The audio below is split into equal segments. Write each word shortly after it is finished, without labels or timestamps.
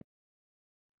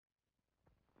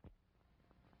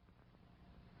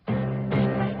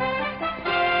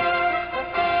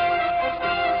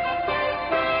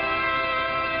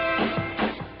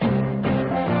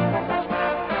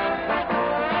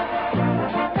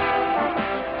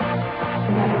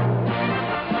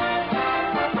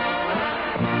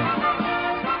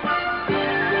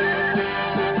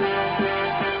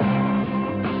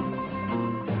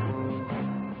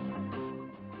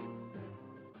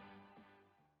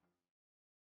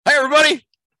everybody.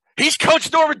 He's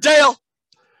Coach Norman Dale.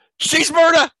 She's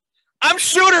Myrna. I'm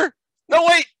Shooter. No,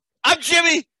 wait. I'm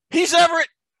Jimmy. He's Everett.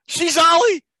 She's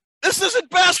Ollie. This isn't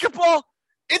basketball.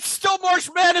 It's still March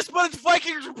Madness, but it's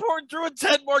Vikings reporting through in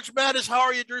 10 March Madness. How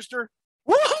are you, Drewster?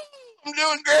 Woo! I'm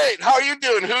doing great. How are you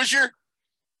doing, Hoosier?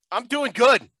 I'm doing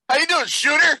good. How you doing,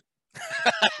 Shooter?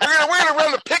 we're gonna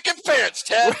run the picket fence,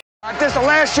 Ted. This is the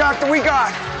last shot that we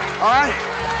got. All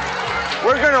right?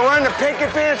 We're gonna run the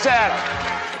picket fence at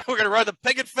them. We're gonna run the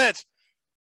picket fence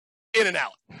in and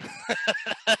out. Doing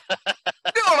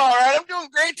all right. I'm doing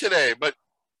great today, but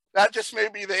that just may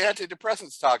be the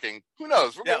antidepressants talking. Who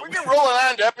knows? We're getting rolling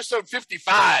on to episode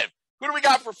 55. Who do we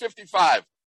got for 55?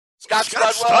 Scott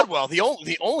Studwell.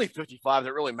 The only 55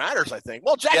 that really matters, I think.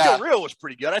 Well, Jack Del Rio was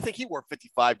pretty good. I think he wore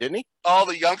 55, didn't he? All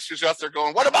the youngsters out there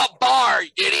going, what about Barr, you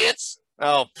idiots?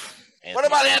 Oh, what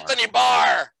about Anthony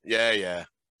Barr? Yeah.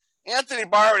 Anthony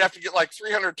Barr would have to get like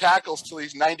 300 tackles till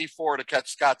he's 94 to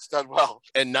catch Scott Studwell.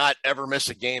 And not ever miss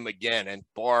a game again. And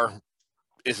Barr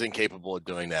is incapable of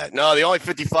doing that. No, the only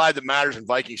 55 that matters in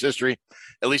Vikings history,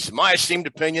 at least in my esteemed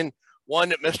opinion, one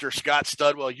that Mr. Scott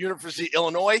Studwell, University of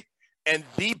Illinois, and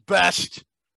the best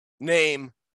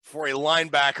name for a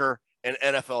linebacker in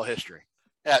NFL history.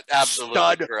 Yeah,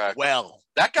 absolutely correct. Well,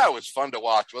 that guy was fun to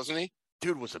watch, wasn't he?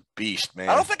 Dude was a beast, man.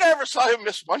 I don't think I ever saw him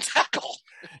miss one tackle.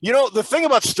 You know, the thing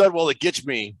about Studwell that gets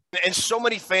me, and so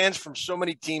many fans from so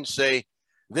many teams say,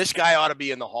 this guy ought to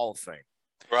be in the Hall of Fame.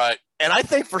 Right. And I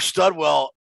think for Studwell,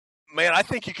 man, I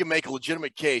think you can make a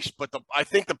legitimate case. But I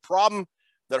think the problem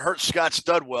that hurts Scott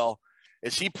Studwell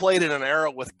is he played in an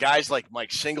era with guys like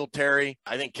Mike Singletary.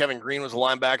 I think Kevin Green was a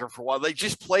linebacker for a while. They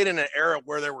just played in an era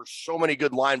where there were so many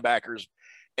good linebackers.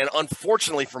 And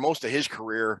unfortunately, for most of his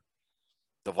career,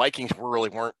 the Vikings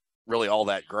weren't really all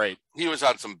that great. He was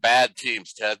on some bad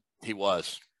teams, Ted. He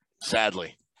was,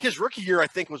 sadly. His rookie year, I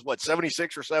think, was,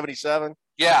 76 or 77?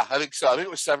 Yeah, I think so. I think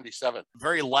it was 77.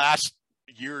 Very last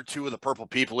year or two of the Purple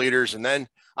People Eaters. And then,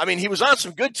 I mean, he was on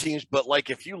some good teams, but,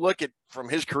 like, if you look at from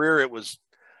his career, it was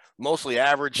mostly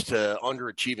average to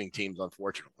underachieving teams,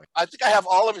 unfortunately. I think I have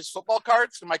all of his football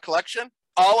cards in my collection.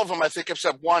 All of them, I think,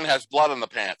 except one has blood on the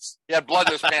pants. He had blood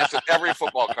in his pants in every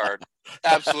football card.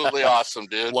 Absolutely awesome,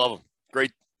 dude. Love him.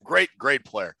 Great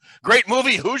player. Great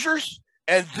movie, Hoosiers.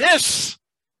 And this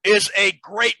is a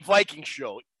great Viking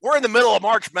show. We're in the middle of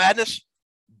March Madness,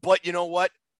 but you know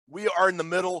what? We are in the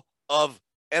middle of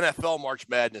NFL March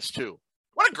Madness, too.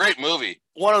 What a great movie.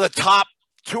 One of the top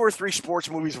 2 or 3 sports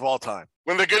movies of all time.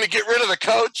 When they're going to get rid of the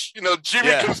coach,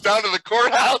 Jimmy comes down to the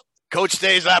courthouse. Coach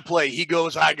stays, I play. He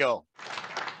goes, I go.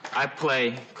 I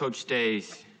play. Coach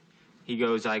stays. He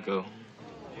goes, I go.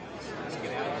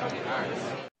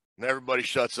 And everybody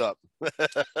shuts up. What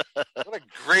a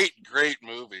great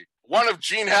movie. One of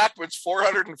Gene Hackman's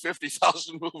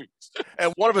 450,000 movies.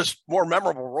 And one of his more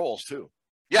memorable roles, too.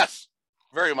 Yes,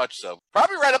 very much so.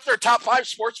 Probably right up there, top 5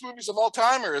 sports movies of all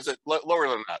time, or is it lower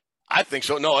than that? I think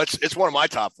so. No, it's one of my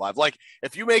top 5. Like,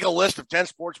 if you make a list of 10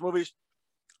 sports movies,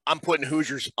 I'm putting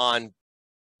Hoosiers on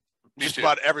just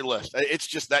about every list. It's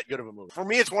just that good of a movie. For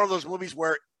me, it's one of those movies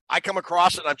where I come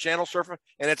across it and I'm channel surfing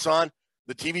and it's on,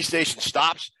 the TV station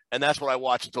stops, and that's what I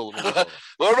watch until the movie's over.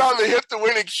 What about they hit the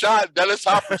winning shot? Dennis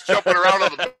Hopper's jumping around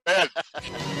on the bed.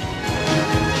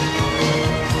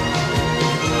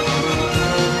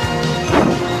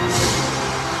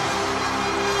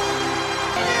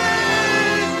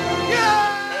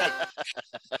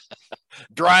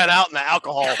 Drying out in the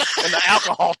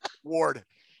alcohol ward.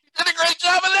 Did a great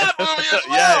job in that movie as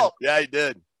well. Yeah, he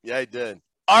did.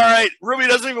 All right, Ruby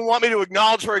doesn't even want me to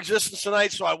acknowledge her existence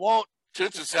tonight, so I won't.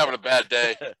 Toots is having a bad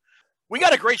day. We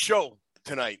got a great show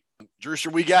tonight, Drewster.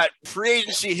 We got free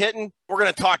agency hitting. We're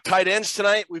going to talk tight ends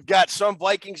tonight. We've got some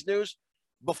Vikings news.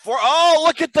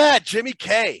 Look at that, Jimmy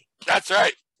K. That's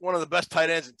right. One of the best tight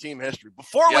ends in team history.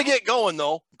 Before we get going,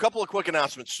 though, a couple of quick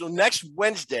announcements. So next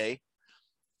Wednesday,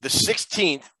 the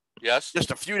 16th, yes, just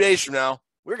a few days from now,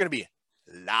 we're going to be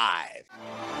live.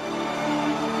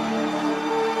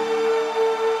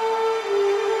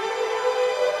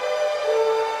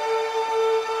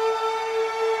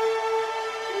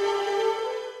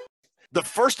 The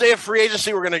first day of free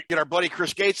agency, we're going to get our buddy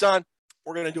Chris Gates on.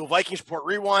 We're going to do a Vikings Report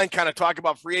Rewind, kind of talk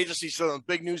about free agency. So the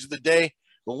big news of the day,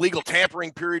 the legal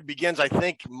tampering period begins, I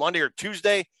think, Monday or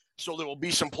Tuesday. So there will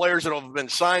be some players that have been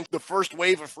signed. The first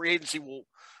wave of free agency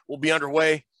will be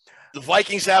underway. The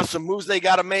Vikings have some moves they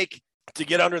got to make to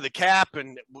get under the cap,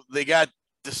 and they got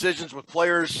decisions with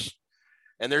players,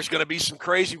 and there's going to be some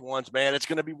crazy ones, man. It's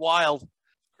going to be wild.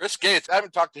 Chris Gates, I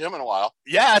haven't talked to him in a while.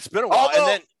 Yeah, it's been a while. Although, and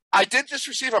then I did just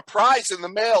receive a prize in the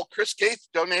mail. Chris Gates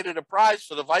donated a prize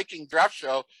for the Viking draft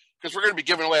show because we're going to be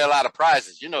giving away a lot of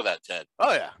prizes. You know that, Ted.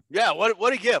 Oh yeah, yeah. What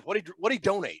do he give? What do he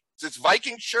donate? It's this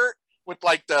Viking shirt with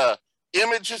like the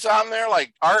images on there,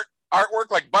 like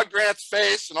artwork, like Bud Grant's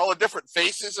face and all the different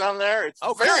faces on there. It's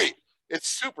It's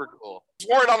super cool. He's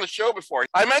worn it on the show before.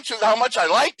 I mentioned how much I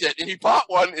liked it, and he bought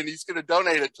one, and he's going to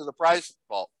donate it to the prize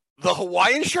vault. The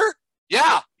Hawaiian shirt?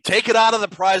 Yeah. Take it out of the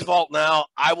prize vault now.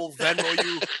 I will Venmo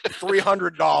you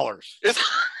 $300.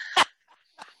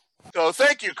 So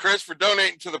thank you, Chris, for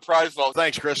donating to the prize vault.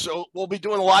 Thanks, Chris. So we'll be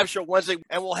doing a live show Wednesday,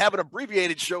 and we'll have an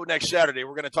abbreviated show next Saturday.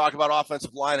 We're going to talk about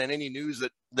offensive line and any news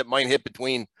that might hit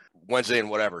between Wednesday and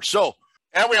whatever. So,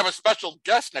 and we have a special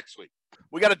guest next week.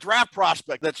 We got a draft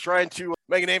prospect that's trying to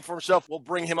make a name for himself. We'll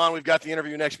bring him on. We've got the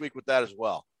interview next week with that as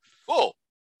well. Cool.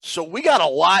 So we got a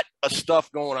lot of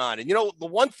stuff going on. And, the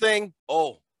one thing –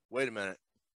 oh, wait a minute,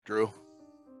 Drew.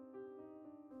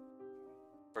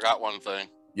 Forgot one thing.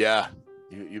 Yeah,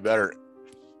 you better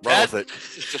run with it.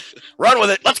 Run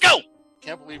with it. Let's go.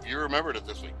 Can't believe you remembered it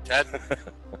this week, Ted.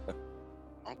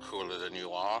 I'm cooler than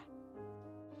you are.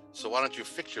 So why don't you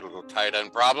fix your little tight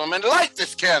end problem and light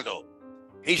this candle?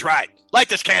 He's right. Light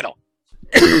this candle.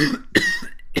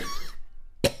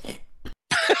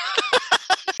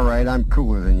 All right, I'm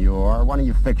cooler than you are. Why don't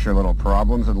you fix your little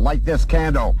problems and light this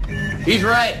candle? He's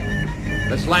right.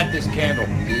 Let's light this candle.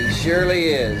 He surely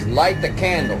is. Light the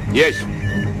candle. Yes.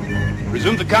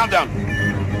 Resume the countdown.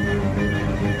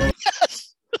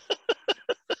 Yes.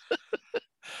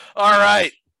 All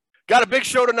right. Got a big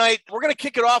show tonight. We're going to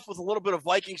kick it off with a little bit of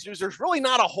Vikings news. There's really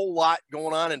not a whole lot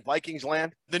going on in Vikings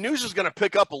land. The news is going to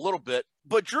pick up a little bit.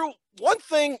 But, Drew, one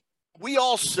thing we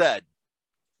all said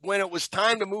when it was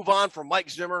time to move on from Mike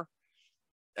Zimmer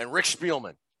and Rick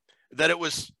Spielman, that it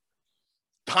was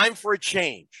time for a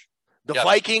change. The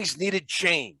Vikings needed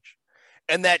change.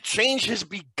 And that change has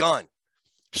begun,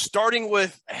 starting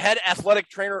with head athletic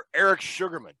trainer Eric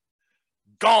Sugarman.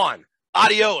 Gone.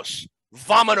 Adios.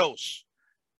 Vamonos.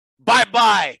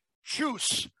 Bye-bye.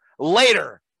 Choose.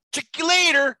 Later. Check you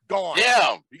later. Gone.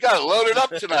 Damn. You got it loaded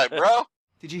up tonight, bro.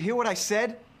 Did you hear what I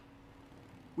said?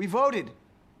 We voted.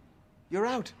 You're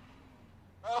out.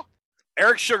 Bro.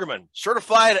 Eric Sugarman,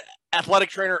 certified athletic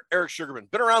trainer Eric Sugarman.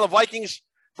 Been around the Vikings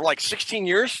for like 16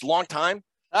 years. Long time.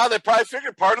 Now they probably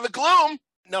figured part of the gloom.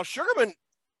 Now, Sugarman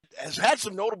has had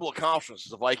some notable accomplishments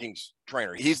as a Vikings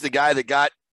trainer. He's the guy that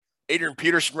got Adrian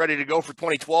Peterson ready to go for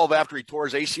 2012 after he tore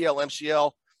his ACL,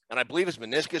 MCL, and I believe his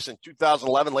meniscus in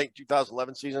 2011, late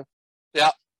 2011 season.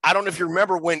 Yeah. I don't know if you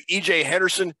remember when E.J.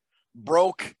 Henderson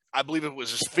broke, I believe it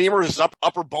was his femur, his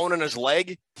upper bone in his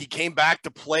leg. He came back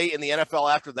to play in the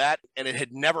NFL after that, and it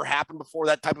had never happened before.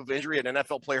 That type of injury, an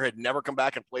NFL player had never come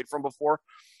back and played from before.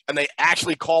 And they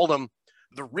actually called him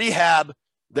the rehab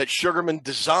that Sugarman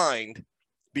designed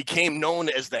became known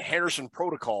as the Henderson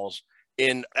protocols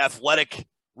in athletic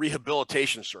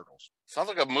rehabilitation circles. Sounds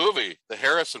like a movie, the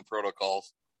Harrison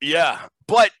protocols. Yeah,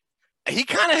 but he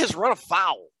kind of has run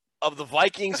afoul of the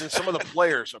Vikings and some of the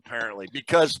players, apparently,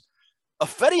 because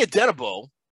Ifeadi Odenigbo,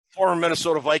 former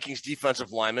Minnesota Vikings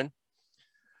defensive lineman,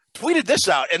 tweeted this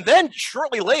out. And then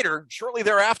shortly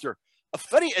thereafter,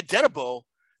 Ifeadi Odenigbo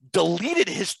deleted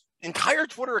his entire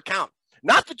Twitter account.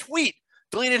 Not the tweet,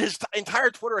 deleted his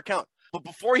entire Twitter account. But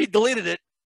before he deleted it,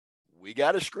 we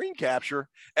got a screen capture.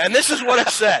 And this is what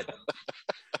it said.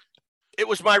 It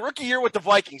was my rookie year with the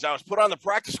Vikings. I was put on the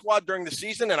practice squad during the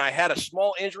season, and I had a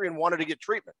small injury and wanted to get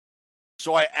treatment.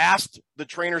 So I asked the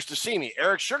trainers to see me.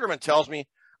 Eric Sugarman tells me,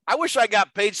 I wish I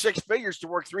got paid 6 figures to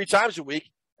work 3 times a week,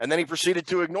 and then he proceeded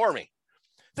to ignore me.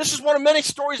 This is one of many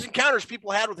stories and encounters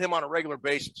people had with him on a regular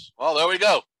basis. Well, there we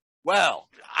go. Well,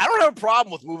 I don't have a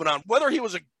problem with moving on. Whether he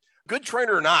was a good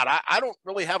trainer or not, I don't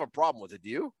really have a problem with it. Do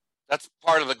you? That's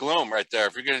part of the gloom right there.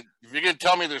 If you're gonna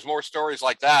tell me there's more stories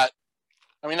like that,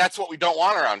 I mean, that's what we don't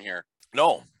want around here.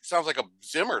 No. It sounds like a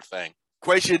Zimmer thing.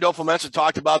 Kwesi Adofo-Mensah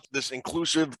talked about this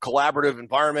inclusive, collaborative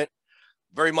environment.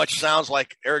 Very much sounds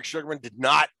like Eric Sugarman did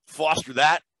not foster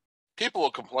that. People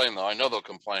will complain, though. I know they'll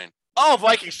complain. Oh,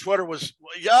 Vikings Twitter was,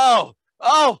 we all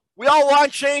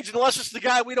want change unless it's the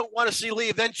guy we don't want to see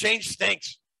leave. Then change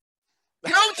stinks.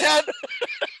 You know, Ted,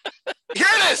 here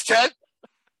it is, Ted.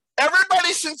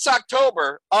 Everybody since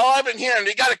October, all I've been hearing,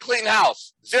 you got a clean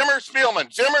house. Zimmer, Spielman,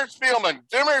 get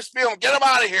them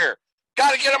out of here.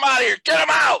 Got to get them out of here. Get them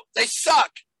out. They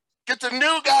suck. Get the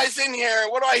new guys in here.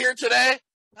 What do I hear today?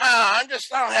 I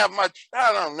don't have much.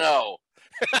 I don't know.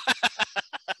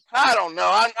 I don't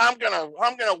know. I'm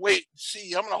gonna wait and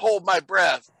see. I'm gonna hold my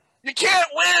breath. You can't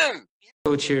win.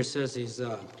 Coach here says he's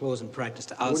closing practice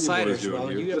to outsiders.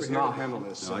 Well, you ever I'll handle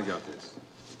this. No, I got this.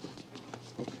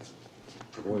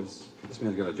 Boys, this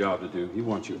man's got a job to do. He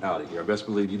wants you out of here. I best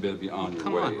believe you better be on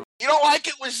your way. You don't like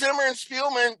it with Zimmer and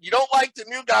Spielman. You don't like the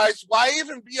new guys. Why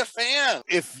even be a fan?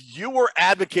 If you were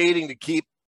advocating to keep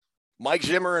Mike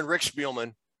Zimmer and Rick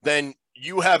Spielman, then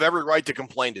you have every right to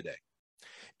complain today.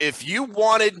 If you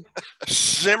wanted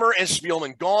Zimmer and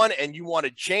Spielman gone and you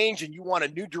wanted change and you want a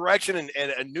new direction and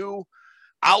a new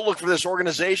outlook for this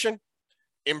organization,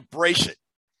 embrace it,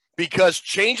 because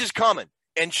change is coming.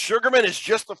 And Sugarman is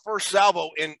just the first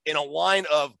salvo in a line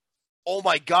of, oh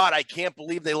my God, I can't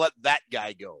believe they let that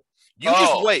guy go. You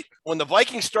just wait. When the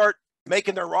Vikings start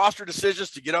making their roster decisions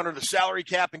to get under the salary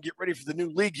cap and get ready for the new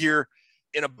league year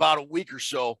in about a week or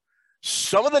so,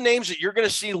 some of the names that you're going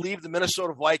to see leave the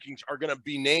Minnesota Vikings are going to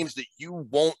be names that you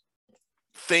won't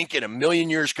think in a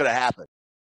million years could have happened.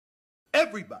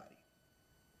 Everybody,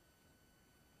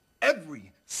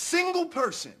 every single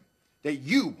person that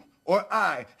you or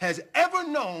I has ever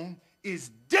known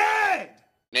is dead.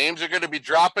 Names are going to be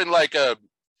dropping like a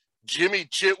Jimmy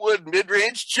Chitwood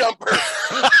mid-range jumper.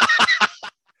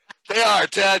 They are,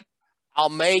 Ted. I'll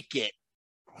make it.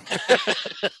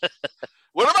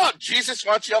 What about Jesus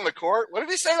wants you on the court? What did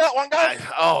he say, that one guy?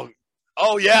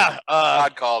 Oh yeah.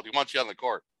 God called. He wants you on the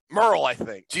court. Merle, I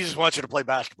think. Jesus wants you to play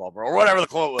basketball, bro, or whatever the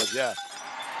quote was. Yeah.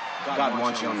 God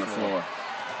wants you on the floor.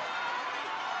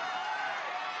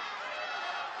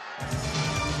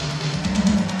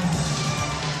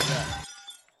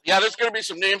 Yeah, there's going to be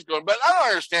some names going, but I don't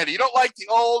understand it. You don't like the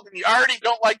old, and you already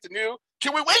don't like the new.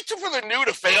 Can we wait for the new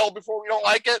to fail before we don't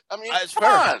like it? I mean, come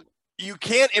on. You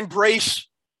can't embrace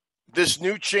this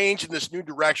new change and this new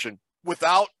direction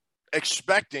without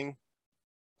expecting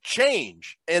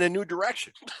change and a new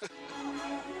direction.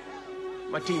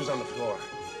 My team's on the floor. What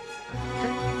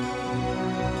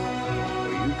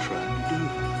are you trying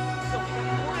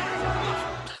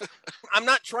to do? I'm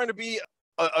not trying to be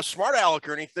a smart aleck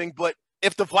or anything, but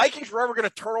if the Vikings were ever going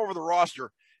to turn over the roster,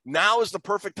 now is the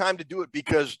perfect time to do it,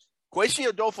 because Kwesi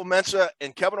Adolfo-Mensah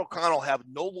and Kevin O'Connell have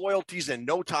no loyalties and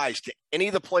no ties to any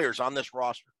of the players on this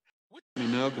roster.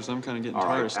 No, because I'm kind of getting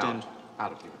tired of standing.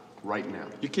 Out of here, right now.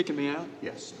 You're kicking me out?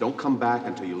 Yes, don't come back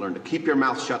until you learn to keep your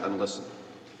mouth shut and listen.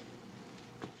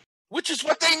 Which is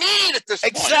what they need at this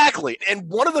point. Exactly. And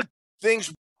one of the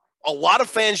things a lot of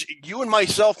fans, you and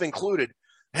myself included,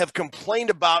 have complained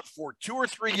about for 2 or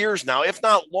 3 years now, if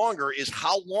not longer, is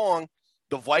how long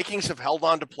the Vikings have held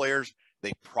on to players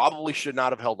they probably should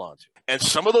not have held on to. And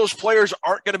some of those players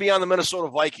aren't going to be on the Minnesota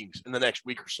Vikings in the next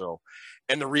week or so.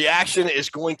 And the reaction is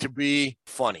going to be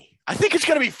funny. I think it's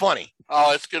going to be funny.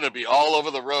 Oh, it's going to be all over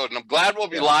the road. And I'm glad we'll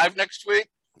be live next week.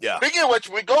 Yeah. Speaking of which,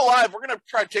 when we go live, we're going to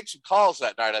try to take some calls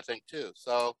that night, I think, too.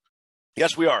 So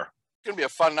yes, we are. It's going to be a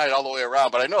fun night all the way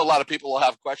around. But I know a lot of people will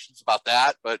have questions about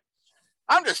that. But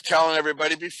I'm just telling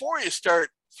everybody, before you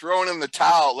start throwing in the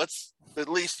towel, let's at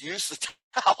least use the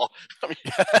towel. I mean,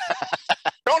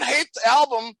 don't hate the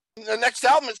album. The next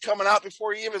album is coming out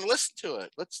before you even listen to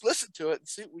it. Let's listen to it and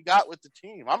see what we got with the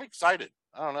team. I'm excited.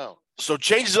 I don't know. So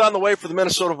changes on the way for the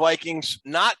Minnesota Vikings.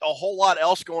 Not a whole lot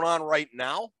else going on right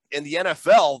now. In the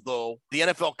NFL, though, the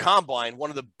NFL Combine, one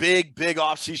of the big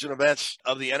offseason events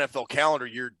of the NFL calendar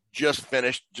year, just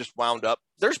finished, just wound up.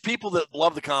 There's people that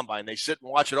love the Combine. They sit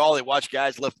and watch it all. They watch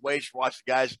guys lift weights, watch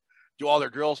the guys do all their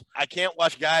drills. I can't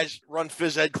watch guys run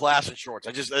phys ed class in shorts.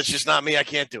 That's just not me. I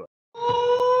can't do it.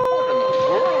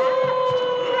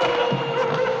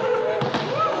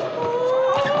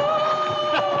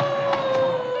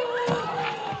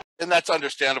 And that's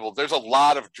understandable. There's a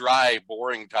lot of dry,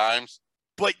 boring times.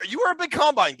 But you were a big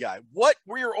Combine guy. What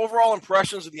were your overall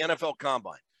impressions of the NFL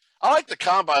Combine? I like the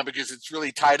Combine because it's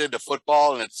really tied into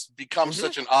football and it's become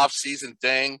such an off-season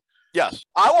thing. Yes.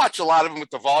 I watch a lot of them with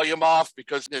the volume off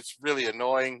because it's really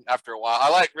annoying after a while.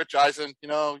 I like Rich Eisen. You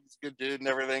know, he's a good dude and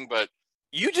everything, but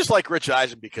you just like Rich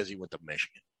Eisen because he went to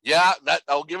Michigan. Yeah, that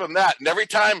I'll give him that. And every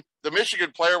time the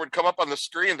Michigan player would come up on the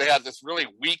screen, they had this really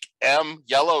weak M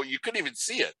yellow. You couldn't even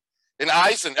see it. In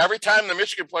Eisen, every time the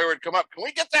Michigan player would come up, can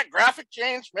we get that graphic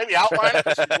changed? Maybe outline it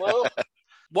with some blue?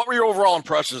 What were your overall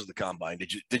impressions of the Combine?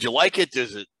 Did you like it?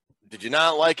 Did you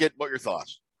not like it? What are your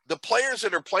thoughts? The players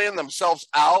that are playing themselves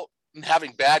out and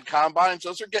having bad combines,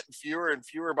 those are getting fewer and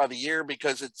fewer by the year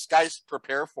because it's guys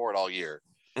prepare for it all year.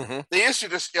 They used to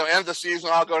just end the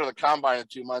season. I'll go to the Combine in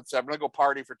 2 months. I'm going to go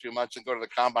party for 2 months and go to the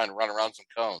Combine and run around some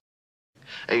cones.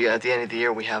 At the end of the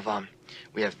year, we have a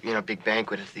big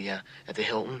banquet at the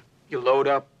Hilton. You load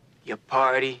up, you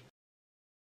party.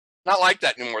 Not like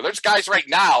that anymore. There's guys right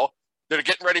now that are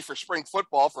getting ready for spring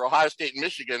football for Ohio State and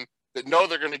Michigan that know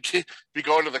they're going to be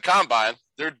going to the Combine.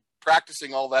 They're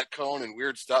practicing all that cone and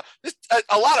weird stuff.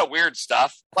 A lot of weird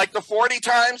stuff. Like the 40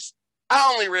 times.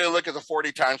 I only really look at the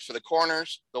 40 times for the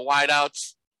corners, the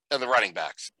wideouts, and the running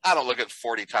backs. I don't look at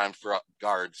 40 times for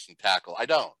guards and tackle. I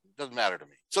don't. It doesn't matter to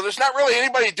me. So there's not really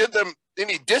anybody who did them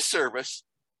any disservice.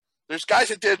 There's guys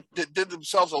that did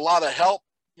themselves a lot of help,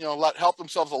 helped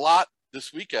themselves a lot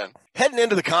this weekend. Heading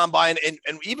into the combine and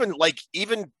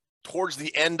even towards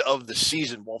the end of the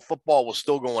season while football was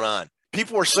still going on,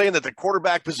 people were saying that the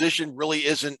quarterback position really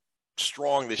isn't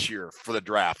strong this year for the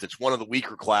draft. It's one of the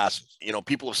weaker classes.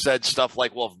 People have said stuff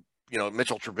like, well,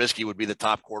 Mitchell Trubisky would be the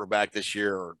top quarterback this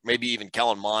year, or maybe even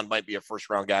Kellen Mond might be a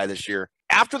first-round guy this year.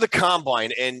 After the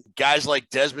combine, and guys like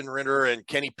Desmond Ridder and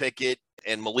Kenny Pickett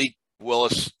and Malik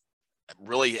Willis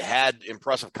really had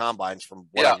impressive combines from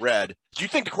what I read. Do you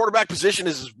think the quarterback position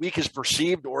is as weak as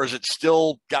perceived, or is it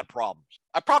still got problems?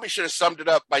 I probably should have summed it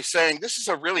up by saying this is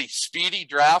a really speedy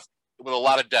draft with a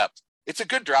lot of depth. It's a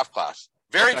good draft class.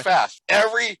 Very fast.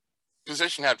 Every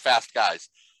position had fast guys.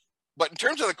 But in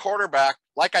terms of the quarterback,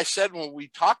 like I said when we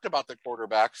talked about the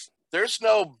quarterbacks, there's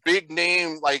no big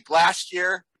name like last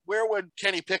year. Where would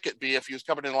Kenny Pickett be if he was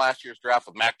coming in last year's draft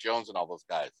with Mac Jones and all those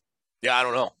guys? Yeah, I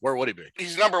don't know. Where would he be?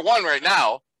 He's number one right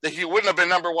now. That he wouldn't have been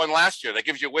number one last year. That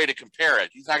gives you a way to compare it.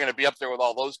 He's not going to be up there with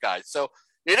all those guys. So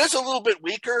it is a little bit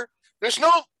weaker. There's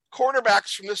no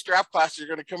quarterbacks from this draft class that are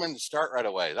going to come in to start right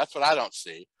away. That's what I don't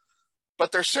see.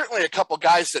 But there's certainly a couple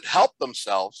guys that helped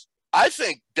themselves. I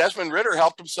think Desmond Ridder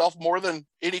helped himself more than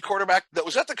any quarterback that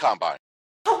was at the combine.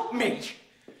 Help me.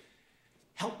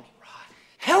 Help me, Rod.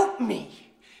 Help me.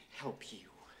 Help you.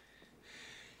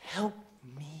 Help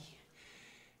me.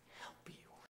 Help you.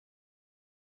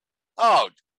 Oh,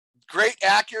 great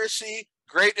accuracy,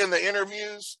 great in the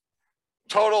interviews,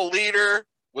 total leader,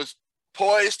 was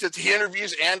poised at the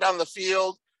interviews and on the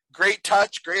field. Great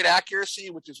touch, great accuracy,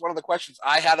 which is one of the questions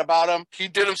I had about him. He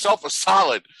did himself a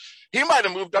solid. He might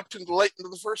have moved up to the late into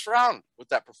the first round with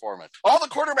that performance. All the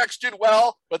quarterbacks did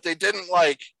well, but they didn't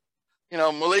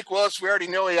Malik Willis, we already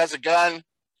know he has a gun,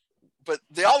 but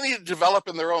they all need to develop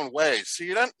in their own ways. So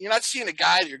you're not seeing a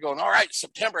guy that you're going, all right,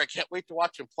 September, I can't wait to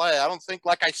watch him play. I don't think,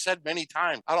 like I said many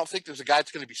times, I don't think there's a guy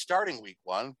that's going to be starting week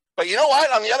one. But you know what?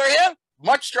 On the other hand,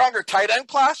 much stronger tight end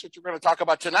class, which we're going to talk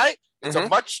about tonight. It's a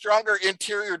much stronger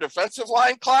interior defensive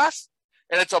line class,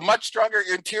 and it's a much stronger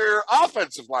interior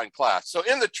offensive line class. So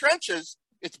in the trenches,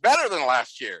 it's better than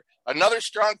last year. Another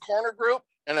strong corner group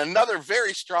and another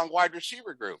very strong wide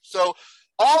receiver group. So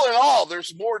all in all,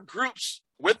 there's more groups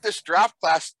with this draft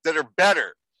class that are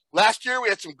better. Last year, we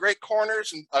had some great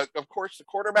corners and, of course, the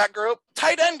quarterback group.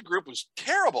 Tight end group was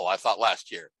terrible, I thought,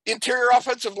 last year. Interior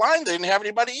offensive line, they didn't have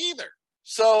anybody either.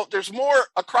 So there's more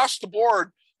across the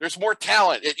board. There's more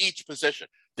talent at each position.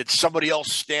 Did somebody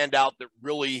else stand out that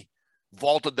really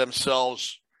vaulted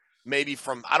themselves maybe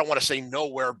from, I don't want to say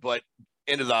nowhere, but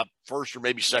into the first or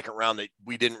maybe second round that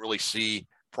we didn't really see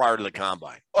prior to the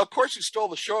combine? Well, of course, who stole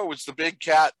the show was the big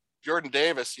cat, Jordan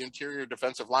Davis, the interior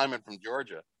defensive lineman from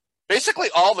Georgia. Basically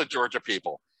all the Georgia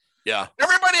people. Yeah.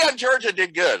 Everybody on Georgia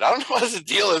did good. I don't know what the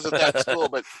deal is at that school,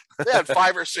 but they had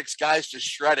 5 or 6 guys just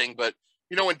shredding. But,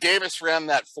 when Davis ran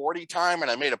that 40 time,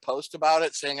 and I made a post about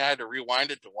it saying I had to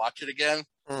rewind it to watch it again,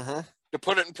 to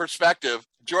put it in perspective,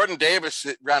 Jordan Davis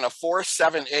ran a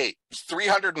 4.78. He's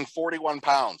 341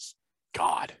 pounds.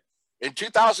 God. In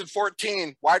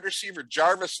 2014, wide receiver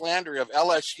Jarvis Landry of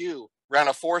LSU ran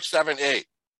a 4.78,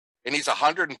 and he's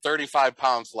 135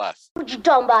 pounds less. What you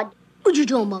talking about? What you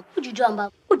talking about? What you talking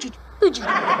about?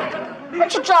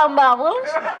 What you talking about,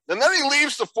 Willis? And then he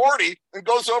leaves the 40 and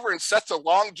goes over and sets a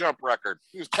long jump record.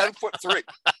 He was 10'3".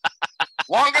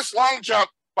 Longest long jump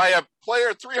by a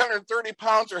player 330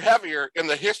 pounds or heavier in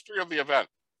the history of the event.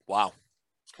 Wow.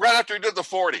 Right after he did the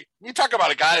 40. You talk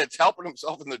about a guy that's helping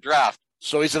himself in the draft.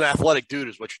 So he's an athletic dude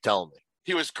is what you're telling me.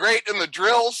 He was great in the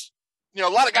drills. A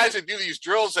lot of guys that do these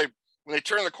drills, when they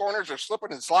turn the corners, they're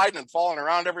slipping and sliding and falling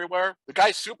around everywhere. The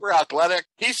guy's super athletic.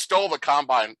 He stole the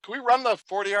combine. Can we run the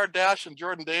 40-yard dash in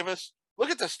Jordan Davis?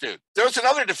 Look at this dude. There was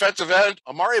another defensive end,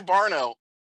 Amari Barno,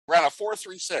 ran a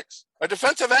 4.36. A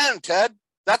defensive end, Ted.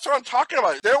 That's what I'm talking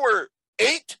about. There were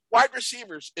 8 wide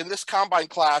receivers in this combine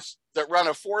class that run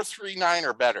a 4.39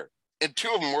 or better, and 2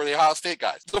 of them were the Ohio State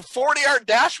guys. The 40-yard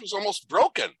dash was almost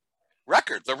broken.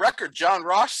 The record John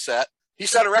Ross set, he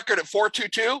set a record at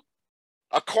 4.22.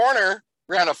 A corner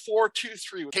ran a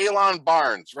 4.23. Kalon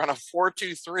Barnes ran a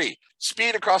 4.23.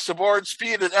 Speed across the board,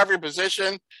 speed at every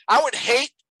position. I would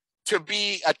hate to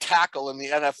be a tackle in the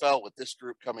NFL with this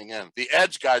group coming in. The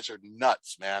edge guys are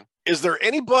nuts, man. Is there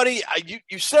anybody,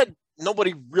 you said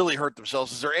nobody really hurt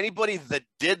themselves. Is there anybody that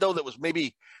did, though, that was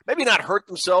maybe not hurt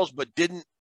themselves, but didn't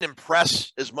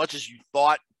impress as much as you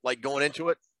thought, like going into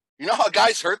it? You know how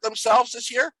guys hurt themselves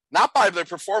this year? Not by their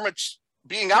performance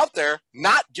being out there,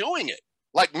 not doing it.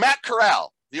 Like Matt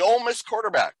Corral, the Ole Miss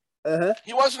quarterback.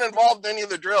 He wasn't involved in any of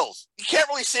the drills. You can't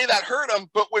really say that hurt him,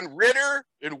 but when Ritter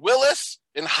and Willis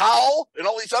and Howell and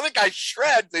all these other guys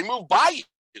shred, they move by you.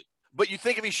 But you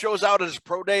think if he shows out at his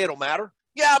pro day, it'll matter?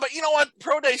 Yeah, but you know what?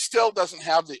 Pro day still doesn't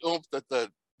have the oomph that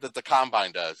the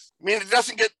combine does. I mean, it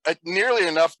doesn't get nearly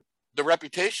enough the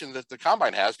reputation that the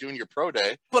combine has doing your pro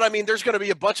day. But I mean, there's going to be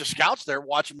a bunch of scouts there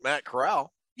watching Matt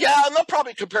Corral. Yeah, and they'll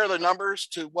probably compare the numbers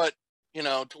to what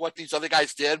these other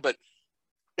guys did. But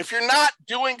if you're not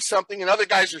doing something and other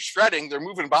guys are shredding, they're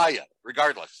moving by you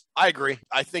regardless. I agree.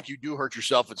 I think you do hurt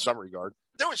yourself in some regard.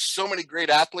 There was so many great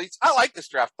athletes. I like this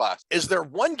draft class. Is there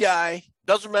one guy,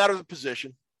 doesn't matter the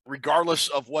position, regardless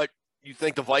of what you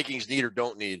think the Vikings need or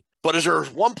don't need, but is there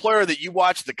one player that you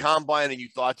watched the combine and you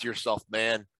thought to yourself,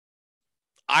 man,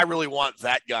 I really want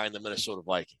that guy in the Minnesota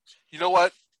Vikings? You know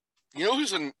what? You know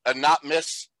who's a not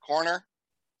miss corner?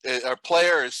 Our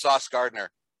player is Sauce Gardner.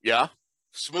 Yeah.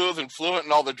 Smooth and fluent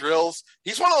in all the drills.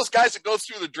 He's one of those guys that goes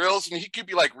through the drills and he could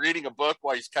be like reading a book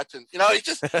while he's catching. You know,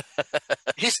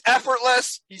 he's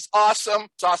effortless. He's awesome.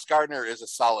 Sauce Gardner is a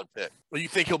solid pick. Well, you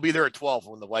think he'll be there at 12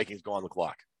 when the Vikings go on the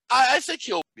clock? I think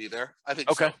he'll be there. I think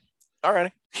okay. So. All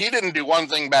right. He didn't do one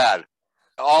thing bad.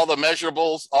 All the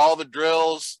measurables, all the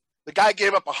drills. The guy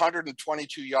gave up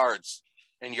 122 yards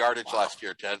in yardage last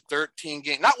year, Ted. 13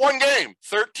 games. Not one game.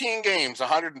 13 games,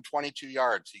 122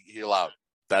 yards he allowed.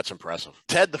 That's impressive.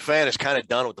 Ted the fan is kind of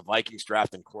done with the Vikings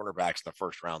drafting cornerbacks in the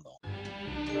first round, though.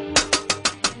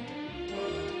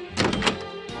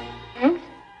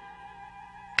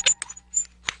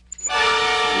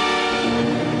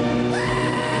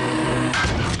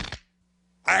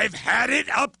 I've had it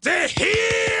up to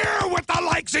here with the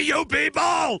likes of you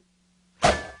people.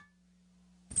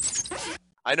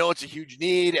 I know it's a huge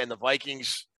need, and the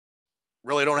Vikings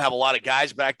really don't have a lot of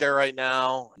guys back there right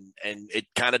now, and it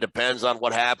kind of depends on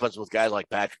what happens with guys like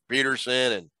Patrick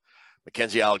Peterson and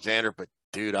Mackenzie Alexander. But,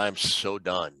 dude, I'm so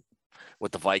done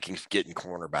with the Vikings getting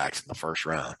cornerbacks in the first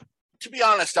round. To be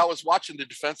honest, I was watching the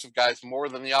defensive guys more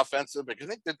than the offensive because I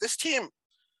think that this team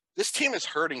is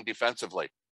hurting defensively.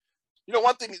 You know,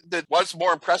 one thing that was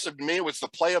more impressive to me was the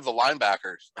play of the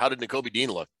linebackers. How did Nakobe Dean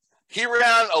look? He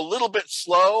ran a little bit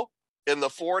slow in the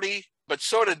 40, but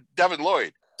so did Devin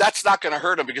Lloyd. That's not going to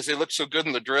hurt him because they look so good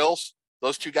in the drills,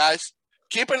 those two guys.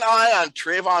 Keep an eye on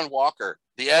Trayvon Walker,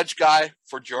 the edge guy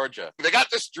for Georgia. They got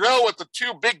this drill with the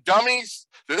two big dummies,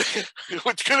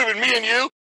 which could have been me and you.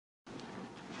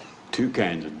 Two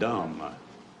kinds of dumb.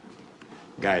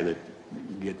 Guy that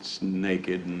gets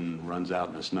naked and runs out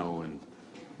in the snow and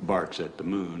barks at the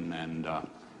moon, and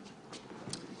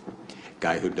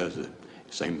guy who does the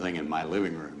same thing in my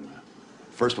living room.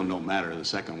 First one don't matter, the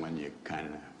second one you kind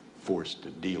of forced to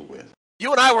deal with.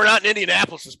 You and I were not in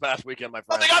Indianapolis this past weekend, my friend.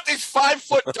 Well, they got these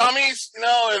 5-foot dummies, you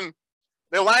know, and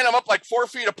they line them up like 4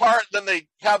 feet apart. Then they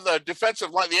have the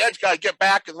defensive line, the edge guy get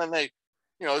back, and then they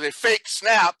fake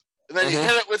snap, and then you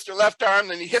hit it with your left arm,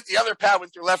 then you hit the other pad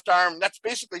with your left arm. That's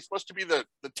basically supposed to be the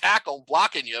tackle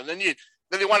blocking you, and then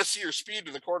they want to see your speed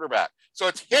to the quarterback. So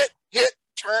it's hit,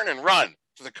 turn, and run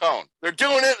to the cone. They're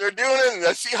doing it, and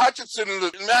I see Hutchinson in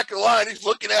the back of the line. He's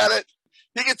looking at it.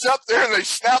 He gets up there, and they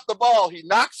snap the ball. He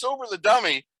knocks over the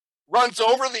dummy, runs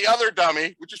over the other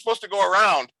dummy, which is supposed to go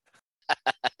around.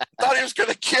 Thought he was going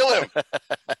to kill him.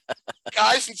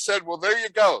 Guys, and said, well, there you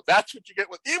go. That's what you get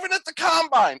with, even at the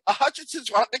combine, a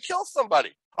Hutchinson's wanting to kill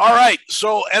somebody. All right,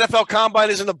 so NFL Combine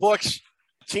is in the books.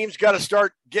 Teams got to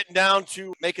start getting down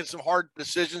to making some hard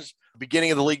decisions.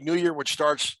 Beginning of the league new year, which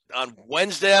starts on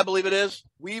Wednesday, I believe it is.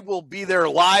 We will be there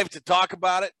live to talk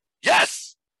about it.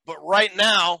 Yes! But right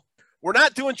now, we're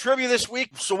not doing trivia this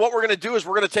week. So what we're going to do is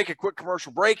we're going to take a quick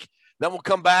commercial break. Then we'll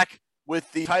come back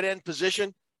with the tight end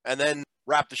position and then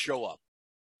wrap the show up.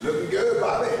 Looking good,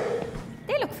 Bobby.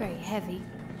 They look very heavy.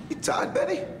 You tired,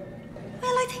 Betty?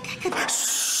 Well, I think I could...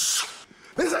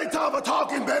 This ain't time for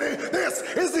talking, Betty. This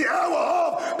is the hour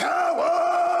of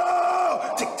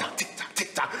power. Tick-tock, tick-tock,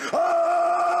 tick-tock.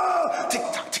 Oh!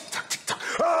 Tick-tock, tick-tock, tick-tock.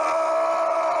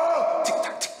 Oh!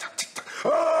 Tick-tock, tick-tock, tick-tock.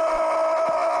 Oh!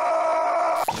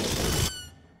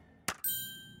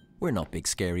 We're not big,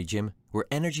 scary, Jim. We're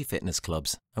energy fitness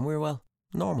clubs, and we're, well,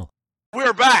 normal.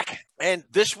 We're back, and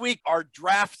this week our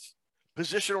draft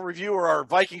positional review, or our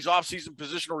Vikings offseason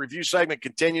positional review segment,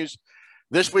 continues.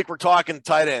 This week we're talking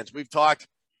tight ends. We've talked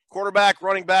quarterback,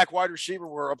 running back, wide receiver.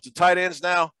 We're up to tight ends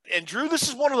now. And, Drew, this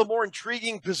is one of the more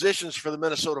intriguing positions for the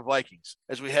Minnesota Vikings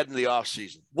as we head into the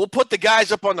offseason. We'll put the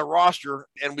guys up on the roster,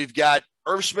 and we've got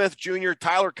Irv Smith Jr.,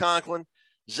 Tyler Conklin,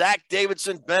 Zach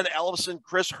Davidson, Ben Ellison,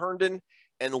 Chris Herndon,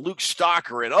 and Luke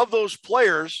Stalker. And of those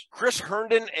players, Chris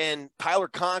Herndon and Tyler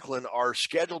Conklin are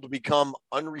scheduled to become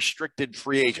unrestricted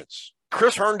free agents.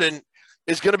 Chris Herndon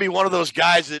is going to be one of those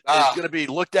guys that is going to be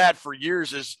looked at for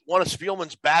years as one of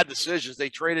Spielman's bad decisions. They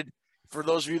traded, for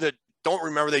those of you that don't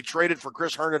remember, they traded for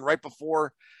Chris Herndon right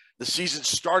before the season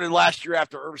started last year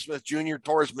after Irv Smith Jr.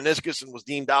 tore his meniscus and was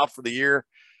deemed out for the year.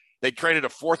 They traded a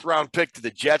 4th-round pick to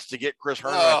the Jets to get Chris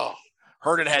Herndon. Oh.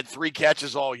 Herndon had 3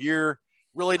 catches all year.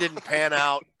 Really didn't pan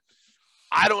out.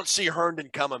 I don't see Herndon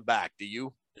coming back. Do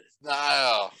you?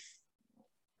 No.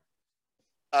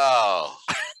 Oh.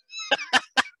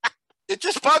 It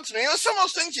just bugs me. It's some of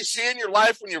those things you see in your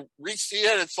life when you re-see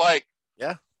it. It's like,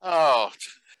 yeah. Oh.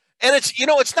 And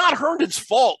it's not Herndon's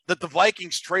fault that the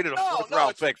Vikings traded a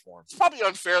 4th-round pick for him. It's probably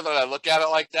unfair that I look at it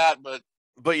like that,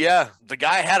 But yeah, the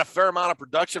guy had a fair amount of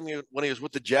production when he was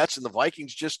with the Jets, and the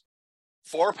Vikings just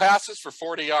 4 passes for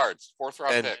 40 yards,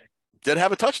 4th-round pick. Did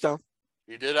have a touchdown.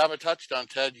 You did have a touchdown,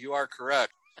 Ted. You are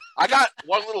correct. I got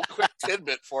one little quick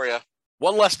tidbit for you.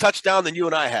 One less touchdown than you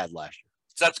and I had last year.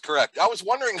 That's correct. I was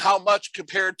wondering how much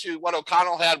compared to what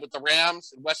O'Connell had with the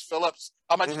Rams and Wes Phillips,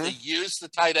 how much they used the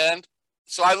tight end.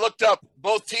 So I looked up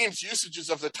both teams' usages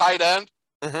of the tight end.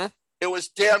 It was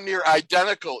damn near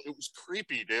identical. It was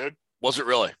creepy, dude. Was it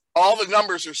really? All the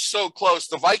numbers are so close.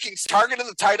 The Vikings targeted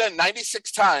the tight end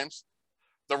 96 times.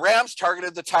 The Rams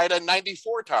targeted the tight end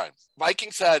 94 times.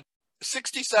 Vikings had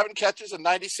 67 catches and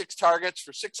 96 targets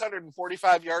for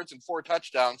 645 yards and 4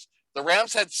 touchdowns. The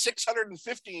Rams had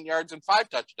 615 yards and 5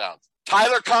 touchdowns.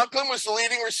 Tyler Conklin was the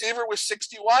leading receiver with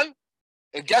 61.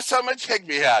 And guess how much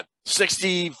Higbee had?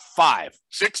 65.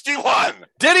 61.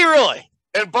 Did he really?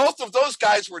 And both of those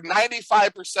guys were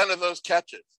 95% of those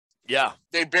catches. Yeah.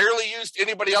 They barely used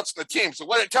anybody else in the team. So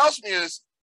what it tells me is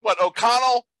what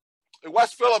O'Connell and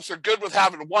Wes Phillips are good with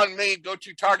having one main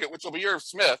go-to target, which will be Irv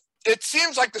Smith. It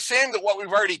seems like the same that what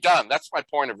we've already done. That's my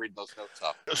point of reading those notes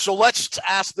up. So let's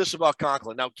ask this about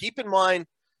Conklin. Now, keep in mind,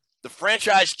 the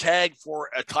franchise tag for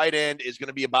a tight end is going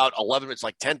to be about 11. It's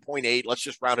like 10.8. Let's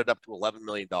just round it up to $11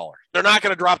 million. They're not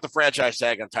going to drop the franchise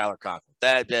tag on Tyler Conklin.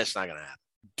 That's not going to happen.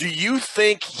 Do you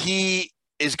think he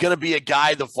is going to be a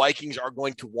guy the Vikings are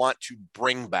going to want to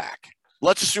bring back?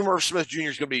 Let's assume Irv Smith Jr.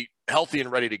 is going to be healthy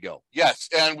and ready to go. Yes,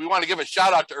 and we want to give a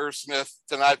shout-out to Irv Smith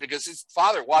tonight because his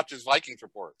father watches Vikings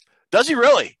Report. Does he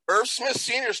really? Irv Smith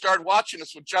Sr. started watching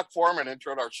us when Chuck Foreman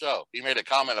introed our show. He made a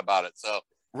comment about it. So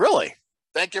really?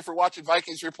 Thank you for watching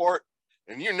Vikings Report.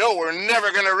 And you know we're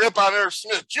never going to rip on Irv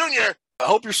Smith Jr. I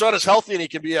hope your son is healthy and he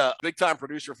can be a big-time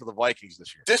producer for the Vikings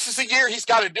this year. This is the year he's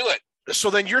got to do it. So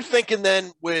then you're thinking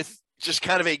then with just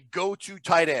kind of a go-to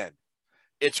tight end,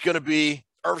 it's going to be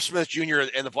Irv Smith Jr.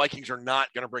 and the Vikings are not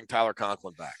going to bring Tyler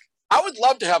Conklin back. I would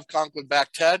love to have Conklin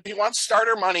back, Ted. He wants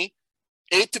starter money,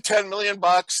 $8 to $10 million.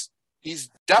 He's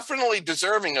definitely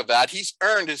deserving of that. He's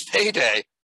earned his payday,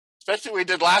 especially what he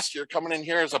did last year coming in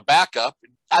here as a backup.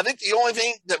 I think the only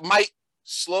thing that might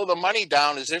slow the money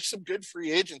down is there's some good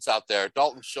free agents out there.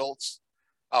 Dalton Schultz,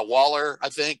 Waller, I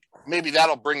think. Maybe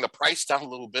that'll bring the price down a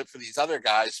little bit for these other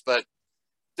guys. But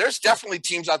there's definitely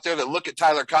teams out there that look at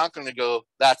Tyler Conklin and go,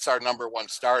 that's our number one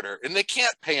starter. And they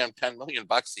can't pay him $10 million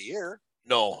a year.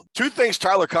 No. 2 things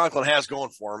Tyler Conklin has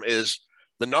going for him is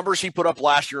the numbers he put up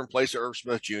last year in place of Irv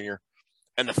Smith Jr.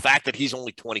 and the fact that he's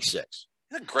only 26.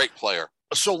 He's a great player.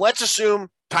 So let's assume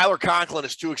Tyler Conklin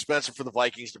is too expensive for the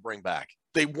Vikings to bring back.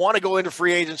 They want to go into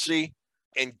free agency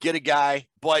and get a guy,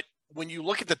 but when you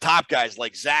look at the top guys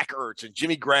like Zach Ertz and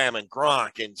Jimmy Graham and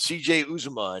Gronk and CJ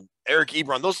Uzomah and Eric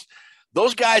Ebron,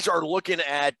 those guys are looking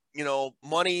at,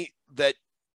 money that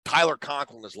Tyler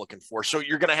Conklin is looking for. So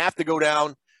you're going to have to go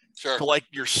down to like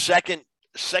your second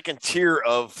tier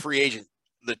of free agent,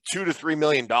 the $2 to $3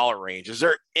 million range. Is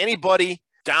there anybody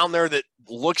down there that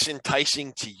looks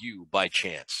enticing to you by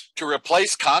chance? To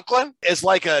replace Conklin? As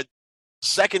like a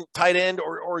second tight end,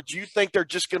 or do you think they're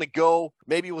just going to go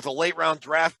maybe with a late round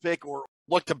draft pick or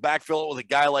look to backfill it with a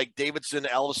guy like Davidson,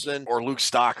 Ellison, or Luke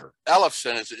Stocker?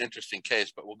 Ellison is an interesting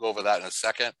case, but we'll go over that in a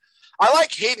second. I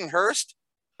like Hayden Hurst.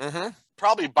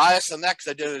 Probably biased on that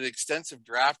because I did an extensive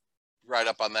draft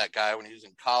write-up on that guy when he was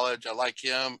in college. I like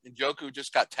him. Njoku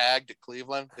just got tagged at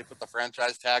Cleveland. They put the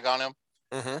franchise tag on him.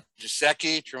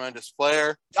 Gesicki, tremendous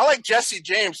player. I like Jesse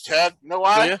James, Ted. You know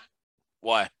why?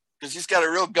 Why? Because he's got a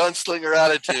real gunslinger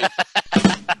attitude.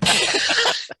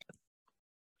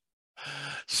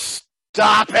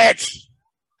 Stop it.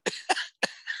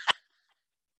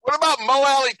 What about Mo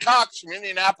Alley Cox from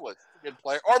Indianapolis? Good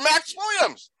player. Or Max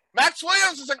Williams. Max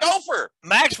Williams is a gopher.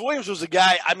 Max Williams was a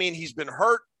guy, he's been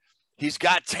hurt. He's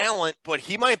got talent, but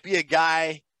he might be a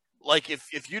guy, like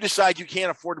if you decide you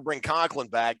can't afford to bring Conklin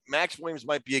back, Max Williams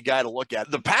might be a guy to look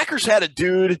at. The Packers had a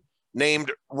dude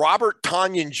named Robert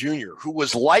Tonyan Jr., who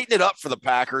was lighting it up for the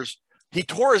Packers. He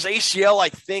tore his ACL, I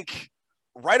think,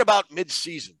 right about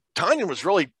mid-season. Tonyan was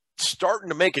really starting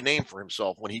to make a name for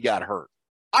himself when he got hurt.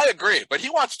 I agree, but he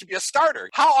wants to be a starter.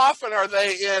 How often are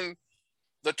they in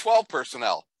the 12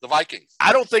 personnel, the Vikings?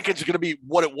 I don't think it's going to be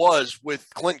what it was with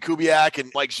Clint Kubiak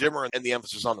and Mike Zimmer and the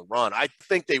emphasis on the run. I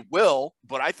think they will,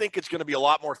 but I think it's going to be a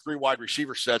lot more 3 wide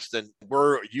receiver sets than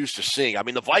we're used to seeing. I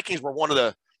mean, the Vikings were one of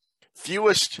the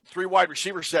fewest 3 wide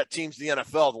receiver set teams in the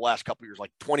NFL the last couple of years,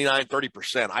 like 29,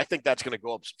 30%. I think that's going to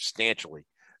go up substantially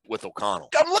with O'Connell.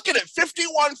 I'm looking at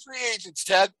 51 free agents,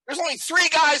 Ted. There's only 3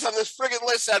 guys on this friggin'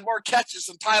 list that had more catches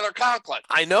than Tyler Conklin.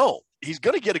 I know. He's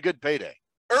going to get a good payday.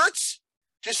 Ertz,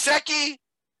 Gesicki,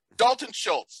 Dalton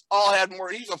Schultz all had more.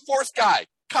 He's a 4th guy.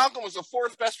 Conklin was the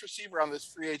 4th best receiver on this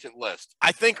free agent list.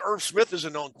 I think Irv Smith is a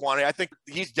known quantity. I think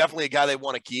he's definitely a guy they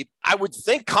want to keep. I would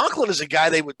think Conklin is a guy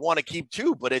they would want to keep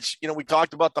too, but it's, we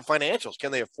talked about the financials.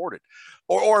 Can they afford it?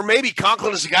 Or maybe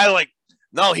Conklin is a guy like,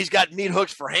 no, he's got meat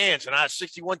hooks for hands and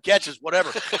 61 catches,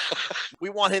 whatever. We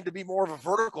want him to be more of a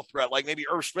vertical threat, like maybe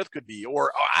Irv Smith could be,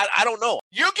 or I don't know.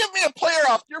 You give me a player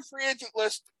off your free agent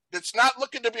list that's not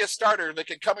looking to be a starter that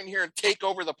can come in here and take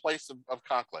over the place of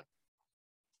Conklin.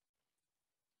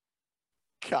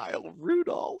 Kyle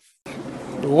Rudolph.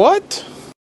 What?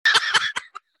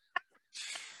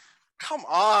 Come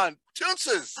on,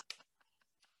 Toonses.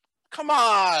 Come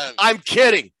on. I'm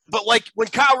kidding. But like when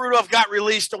Kyle Rudolph got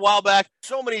released a while back,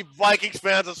 so many Vikings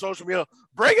fans on social media,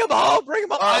 bring him home, bring him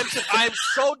home. I'm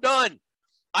so done.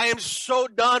 I am so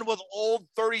done with old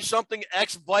 30-something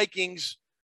ex-Vikings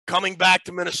coming back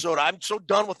to Minnesota. I'm so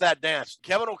done with that dance.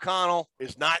 Kevin O'Connell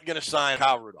is not going to sign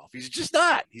Kyle Rudolph. He's just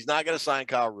not. He's not going to sign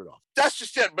Kyle Rudolph. That's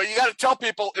just it. But you got to tell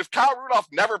people, if Kyle Rudolph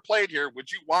never played here,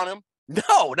 would you want him?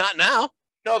 No, not now.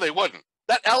 No, they wouldn't.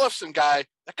 That Ellefson guy,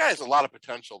 that guy has a lot of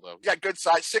potential, though. He got good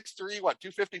size, 6'3",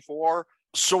 254.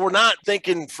 So we're not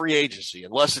thinking free agency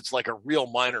unless it's like a real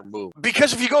minor move.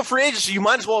 Because if you go free agency, you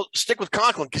might as well stick with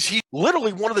Conklin because he's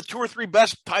literally one of the 2 or 3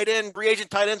 best free agent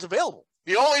tight ends available.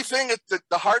 The only thing that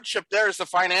the hardship there is the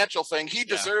financial thing. He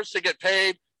deserves to get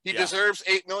paid. He deserves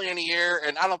 $8 million a year,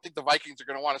 and I don't think the Vikings are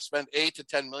going to want to spend $8 to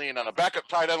 $10 million on a backup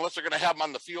tight end unless they're going to have him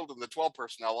on the field in the 12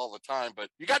 personnel all the time. But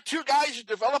you got 2 guys you're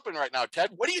developing right now, Ted.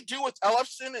 What do you do with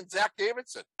Ellefson and Zach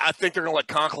Davidson? I think they're going to let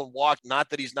Conklin walk. Not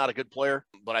that he's not a good player,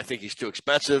 but I think he's too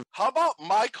expensive. How about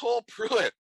Michael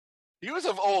Pruitt? He was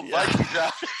of old Viking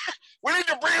draft. We need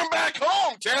to bring him back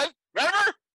home, Ted.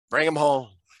 Remember? Bring him home.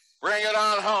 Bring it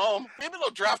on home. Maybe they'll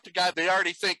draft a guy they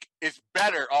already think is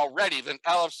better already than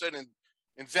Ellefson and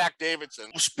Zach Davidson.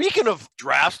 Well, speaking of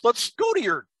drafts, let's go to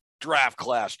your draft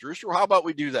class, Drew. Sure, how about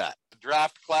we do that? The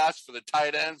draft class for the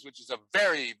tight ends, which is a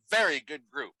very, very good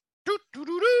group. A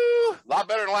lot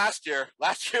better than last year.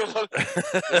 Last year was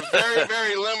very,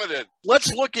 very limited.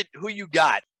 Let's look at who you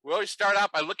got. We always start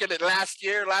out by looking at last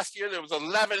year. Last year, there was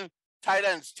 11 tight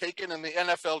ends taken in the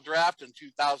NFL draft in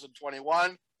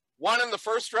 2021. 1 in the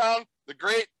first round, the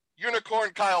great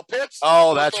unicorn Kyle Pitts.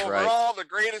 Oh, that's right. Overall, the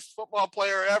greatest football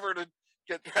player ever to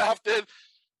get drafted.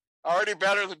 Already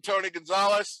better than Tony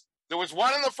Gonzalez. There was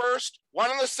 1 in the first,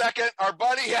 1 in the second. Our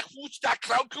buddy,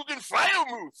 Krautkuchen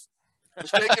Freiermuth,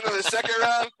 was taken in the second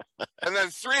round, and then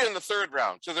 3 in the third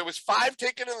round. So there was 5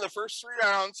 taken in the first 3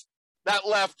 rounds. That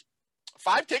left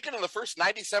 5 taken in the first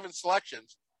 97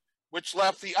 selections, which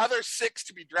left the other 6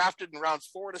 to be drafted in rounds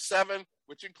 4 to 7,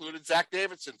 which included Zach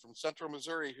Davidson from Central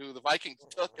Missouri, who the Vikings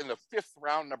took in the 5th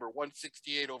round, number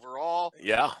 168 overall.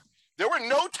 Yeah. There were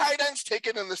no tight ends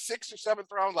taken in the 6th or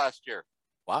 7th round last year.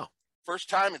 Wow. First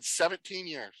time in 17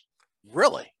 years.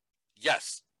 Really?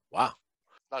 Yes. Wow.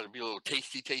 Thought it'd be a little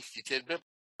tasty tidbit.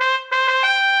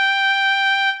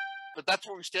 But that's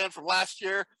where we stand from last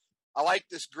year. I like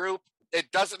this group.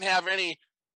 It doesn't have any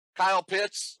Kyle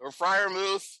Pitts or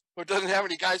Freiermuth. It doesn't have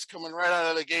any guys coming right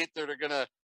out of the gate that are going to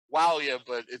wow you,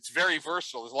 but it's very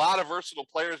versatile. There's a lot of versatile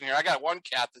players in here. I got one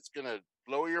cat that's going to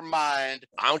blow your mind.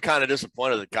 I'm kind of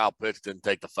disappointed that Kyle Pitts didn't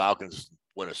take the Falcons to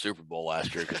win a Super Bowl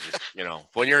last year because,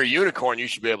 when you're a unicorn, you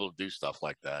should be able to do stuff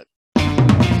like that.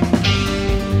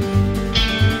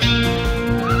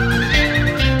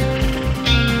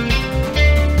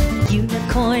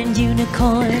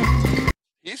 Unicorn.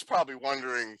 He's probably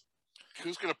wondering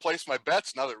who's going to place my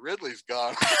bets now that Ridley's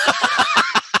gone.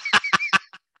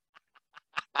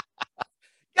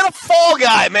 Get a fall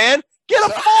guy, man. Get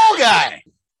a fall guy.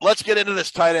 Let's get into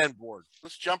this tight end board.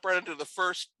 Let's jump right into the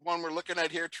first one we're looking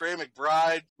at here, Trey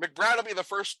McBride. McBride will be the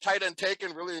first tight end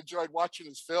taken. Really enjoyed watching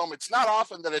his film. It's not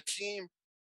often that a team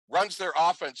runs their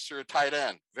offense through a tight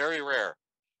end. Very rare.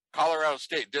 Colorado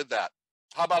State did that.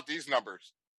 How about these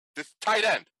numbers? This tight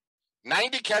end,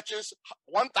 90 catches,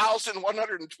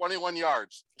 1,121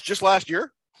 yards. Just last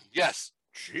year? Yes.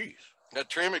 Jeez. That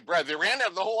Trey McBride, they ran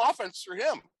the whole offense through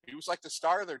him. He was like the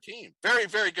star of their team. Very,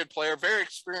 very good player, very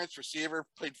experienced receiver,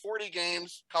 played 40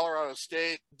 games, Colorado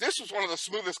State. This was one of the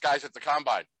smoothest guys at the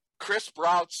combine. Crisp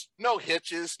routes, no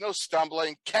hitches, no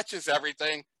stumbling, catches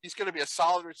everything. He's going to be a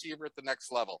solid receiver at the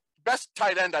next level. Best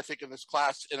tight end, I think, in this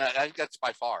class, and I think that's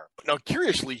by far. Now,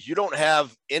 curiously, you don't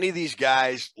have any of these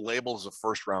guys labeled as a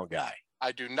first-round guy.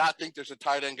 I do not think there's a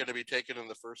tight end going to be taken in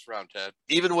the first round, Ted.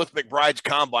 Even with McBride's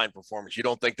combine performance, you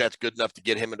don't think that's good enough to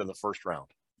get him into the first round?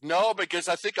 No, because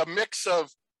I think a mix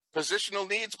of positional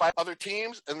needs by other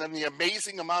teams and then the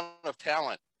amazing amount of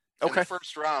talent in the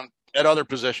first round. At other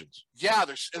positions. Yeah,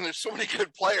 there's so many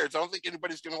good players. I don't think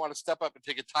anybody's going to want to step up and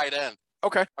take a tight end.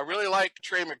 Okay. I really like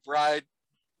Trey McBride.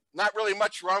 Not really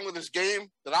much wrong with his game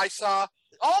that I saw.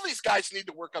 All these guys need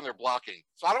to work on their blocking.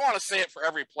 So I don't want to say it for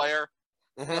every player.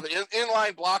 Mm-hmm. The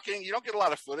inline blocking, you don't get a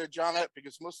lot of footage on it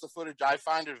because most of the footage I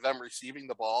find is them receiving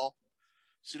the ball.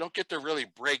 So you don't get to really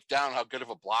break down how good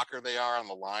of a blocker they are on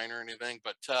the line or anything.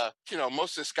 But,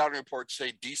 most of the scouting reports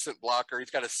say decent blocker. He's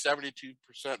got a 72%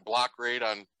 block rate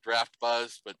on Draft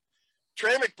Buzz. But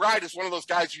Trey McBride is one of those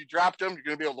guys, you dropped him, you're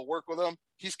going to be able to work with him.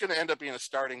 He's going to end up being a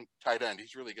starting tight end.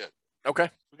 He's really good. Okay.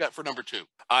 We got for number 2.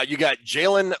 You got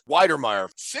Jalen Weidermeyer.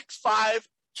 6'5",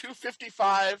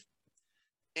 255,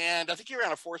 and I think he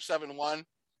ran a 4.71.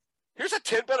 Here's a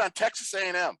tidbit on Texas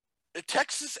A&M.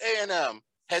 Texas A&M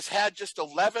has had just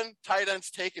 11 tight ends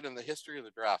taken in the history of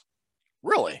the draft.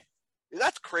 Really?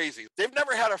 That's crazy. They've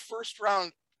never had a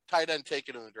first-round tight end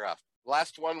taken in the draft.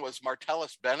 Last one was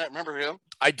Martellus Bennett. Remember him?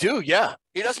 I do, yeah.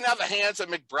 He doesn't have the hands of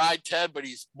McBride, Ted, but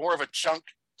he's more of a chunk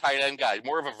tight end guy,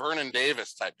 more of a Vernon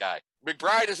Davis type guy.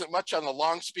 McBride isn't much on the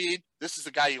long speed. This is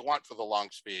the guy you want for the long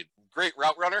speed. Great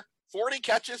route runner. 40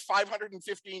 catches,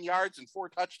 515 yards, and 4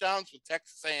 touchdowns with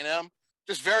Texas A&M.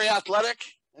 Just very athletic.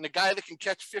 And a guy that can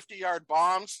catch 50-yard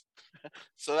bombs.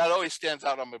 So that always stands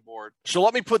out on my board. So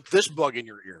let me put this bug in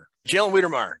your ear. Jalen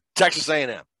Weidermeyer, Texas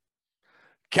A&M.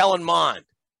 Kellen Mond,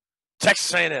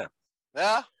 Texas A&M.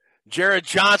 Yeah. Jared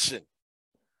Johnson,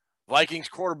 Vikings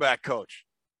quarterback coach,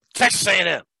 Texas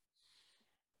A&M.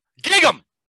 Gig 'em!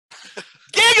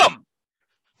 Gig 'em!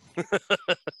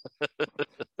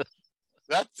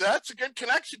 That's a good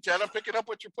connection, Ted. I'm picking up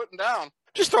what you're putting down.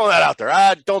 Just throw that out there.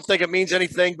 I don't think it means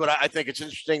anything, but I think it's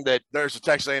interesting that there's a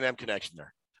Texas A&M connection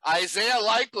there. Isaiah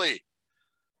Likely.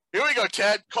 Here we go,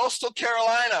 Ted. Coastal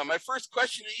Carolina. My first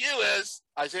question to you is,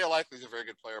 Isaiah Likely is a very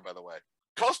good player, by the way.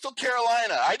 Coastal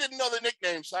Carolina. I didn't know the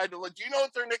nickname, so I had to look. Do you know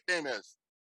what their nickname is?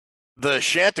 The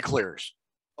Chanticleers.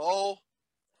 Oh.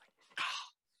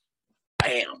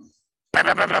 Bam. Bam,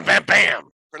 bam, bam, bam, bam, bam.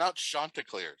 Pronounced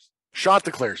Chanticleers.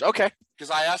 Chanticleers. Okay.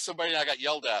 Because I asked somebody and I got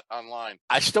yelled at online.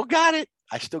 I still got it.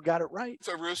 I still got it right. It's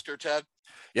a rooster, Ted.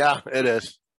 Yeah, it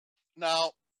is.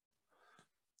 Now,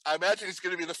 I imagine he's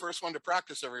going to be the first one to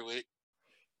practice every week.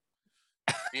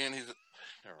 And he's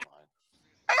never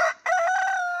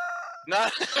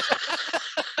mind.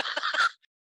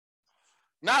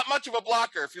 Not much of a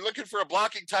blocker. If you're looking for a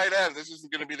blocking tight end, this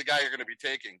isn't going to be the guy you're going to be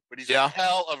taking. But he's a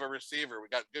hell of a receiver. We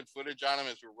got good footage on him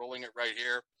as we're rolling it right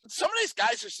here. Some of these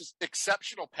guys are just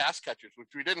exceptional pass catchers, which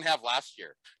we didn't have last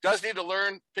year. Does need to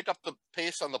learn, pick up the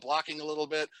pace on the blocking a little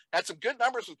bit. Had some good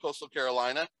numbers with Coastal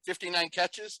Carolina. 59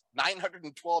 catches,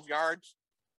 912 yards,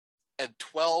 and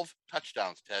 12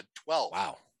 touchdowns, Ted. 12.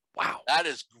 Wow. That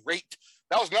is great.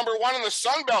 That was number 1 in the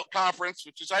Sun Belt Conference,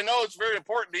 which is, I know it's very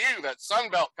important to you, that Sun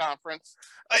Belt Conference.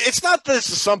 It's not that it's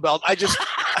the Sun Belt. I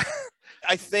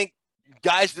think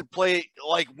guys that play,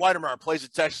 like Weidermeyer plays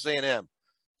at Texas A&M.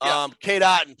 Cade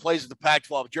Otton plays at the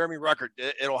Pac-12. Jeremy Ruckert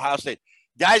at Ohio State.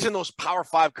 Guys in those Power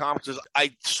 5 conferences,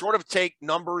 I sort of take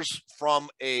numbers from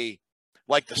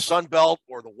like the Sun Belt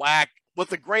or the WAC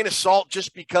with a grain of salt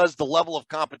just because the level of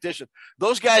competition.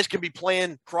 Those guys can be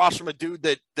playing across from a dude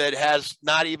that has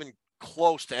not even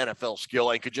close to NFL skill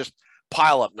and could just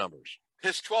pile up numbers.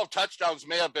 His 12 touchdowns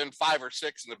may have been 5 or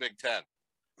 6 in the Big Ten.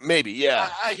 Maybe, yeah.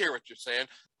 I hear what you're saying.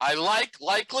 I like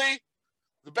Likely.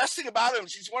 The best thing about him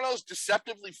is he's one of those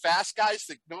deceptively fast guys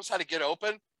that knows how to get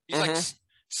open. He's like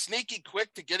sneaky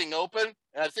quick to getting open.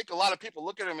 And I think a lot of people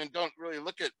look at him and don't really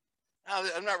look at,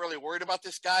 I'm not really worried about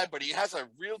this guy, but he has a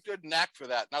real good knack for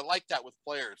that. And I like that with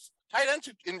players. Tight ends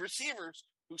and receivers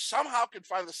who somehow can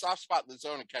find the soft spot in the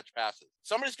zone and catch passes.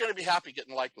 Somebody's going to be happy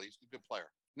getting Likely. He's a good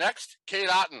player. Next, Cade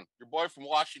Otton, your boy from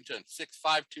Washington,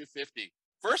 6'5", 250.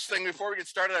 First thing, before we get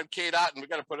started on Cade Otton, we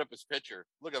got to put up his picture.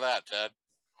 Look at that, Ted.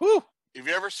 Whew. Have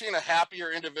you ever seen a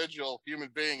happier individual human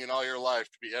being in all your life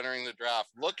to be entering the draft?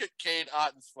 Look at Cade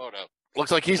Otton's photo.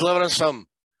 Looks like he's living in some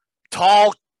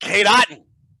tall Cade Otton.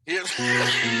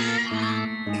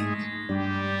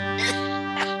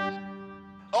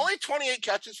 Only 28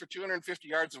 catches for 250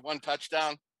 yards and 1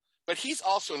 touchdown. but he's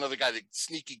also another guy that's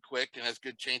sneaky quick and has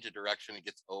good change of direction and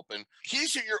gets open.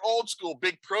 He's your old school,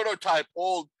 big prototype,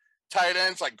 old tight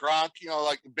ends like Gronk,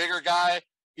 like the bigger guy.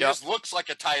 He just looks like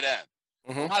a tight end.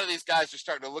 A lot of these guys are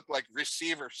starting to look like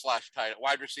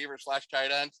wide receiver /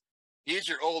 tight ends. He's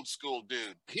your old school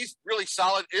dude. He's really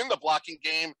solid in the blocking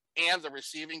game and the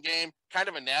receiving game. Kind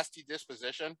of a nasty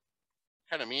disposition,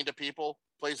 kind of mean to people.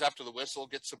 Plays after the whistle,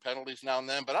 gets some penalties now and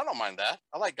then, but I don't mind that.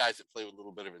 I like guys that play with a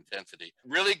little bit of intensity.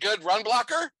 Really good run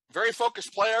blocker, very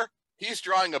focused player. He's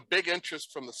drawing a big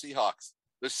interest from the Seahawks.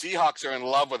 The Seahawks are in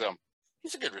love with him.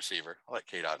 He's a good receiver. I like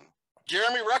Cade Otton.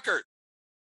 Jeremy Ruckert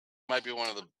might be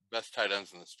one of the best tight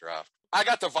ends in this draft. I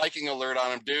got the Viking alert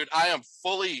on him, dude. I am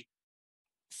fully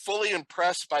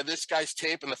impressed by this guy's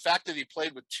tape and the fact that he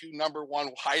played with 2 number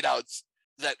 1 hideouts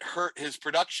that hurt his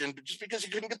production, but just because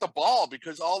he couldn't get the ball,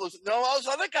 because all those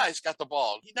other guys got the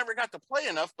ball. He never got to play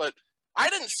enough, but I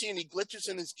didn't see any glitches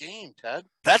in his game, Ted.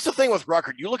 That's the thing with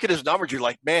Ruckert. You look at his numbers, you're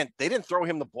like, man, they didn't throw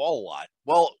him the ball a lot.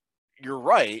 Well, you're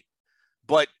right,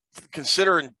 but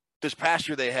considering this past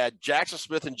year they had Jackson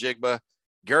Smith and Jigba,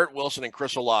 Garrett Wilson and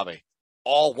Chris Olave,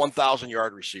 all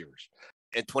 1,000-yard receivers.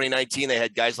 In 2019, they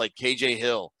had guys like KJ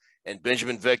Hill and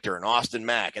Benjamin Victor and Austin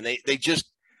Mack, and they just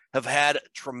have had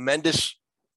tremendous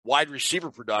wide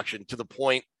receiver production to the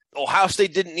point Ohio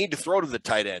State didn't need to throw to the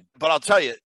tight end. But I'll tell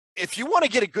you, if you want to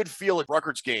get a good feel at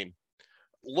Ruckert's game,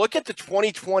 look at the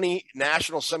 2020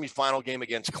 national semifinal game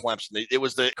against Clemson. It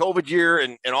was the COVID year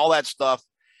and all that stuff.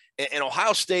 And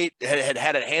Ohio State had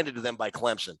it handed to them by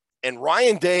Clemson. And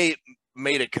Ryan Day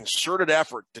made a concerted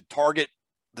effort to target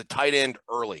the tight end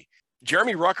early.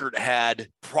 Jeremy Ruckert had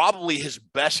probably his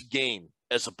best game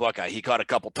as a Buckeye. He caught a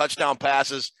couple touchdown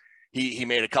passes. He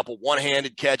made a couple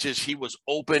one-handed catches. He was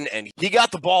open, and he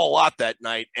got the ball a lot that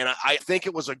night. And I think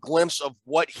it was a glimpse of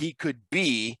what he could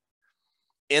be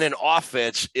in an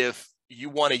offense if you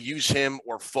want to use him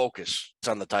or focus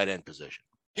on the tight end position.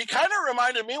 He kind of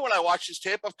reminded me when I watched his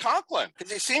tape of Conklin,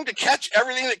 because he seemed to catch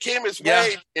everything that came his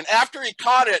way. And after he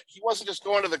caught it, he wasn't just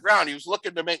going to the ground. He was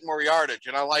looking to make more yardage,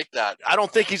 and I like that. I don't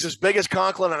think he's as big as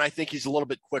Conklin, and I think he's a little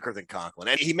bit quicker than Conklin.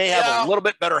 And he may have a little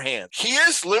bit better hands. He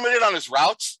is limited on his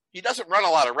routes. He doesn't run a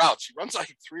lot of routes. He runs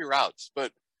like 3 routes.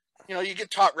 But, you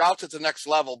get taught routes at the next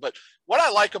level. But what I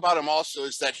like about him also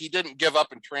is that he didn't give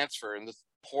up and transfer in this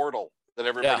portal that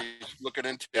everybody's looking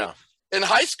into. Yeah. In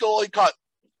high school, he caught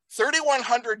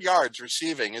 3,100 yards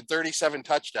receiving and 37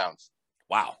 touchdowns.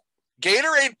 Wow.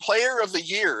 Gatorade Player of the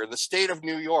Year in the state of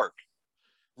New York.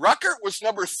 Ruckert was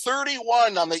number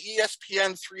 31 on the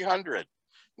ESPN 300.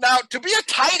 Now, to be a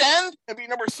tight end and be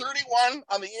number 31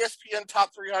 on the ESPN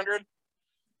Top 300,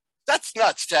 that's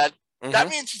nuts, Ted. Mm-hmm. That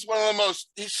means he's one of the most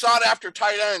sought after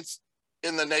tight ends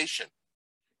in the nation.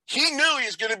 He knew he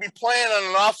was going to be playing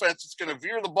on an offense that's going to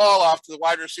veer the ball off to the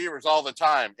wide receivers all the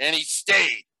time, and he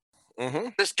stayed. Mm-hmm.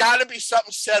 There's got to be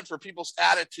something said for people's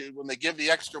attitude when they give the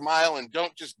extra mile and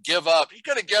don't just give up. He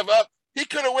could have given up. He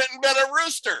could have went and been a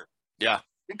Rooster. Yeah.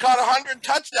 He caught 100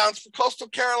 touchdowns for Coastal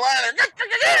Carolina.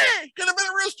 He could have been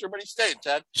a Rooster, but he stayed,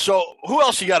 Ted. So who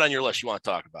else you got on your list you want to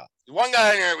talk about? There's one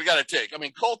guy in here we got to take.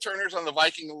 Cole Turner's on the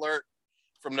Viking alert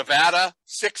from Nevada,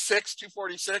 6'6",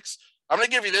 246. I'm going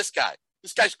to give you this guy.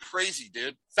 This guy's crazy,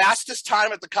 dude. Fastest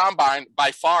time at the combine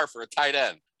by far for a tight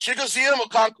end. Chigoziem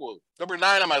Okonkwo, number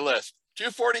 9 on my list.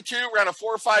 242, ran a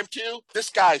 4.52.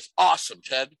 This guy's awesome,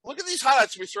 Ted. Look at these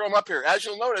highlights we throw them up here. As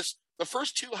you'll notice, the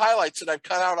first 2 highlights that I've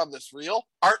cut out on this reel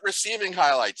aren't receiving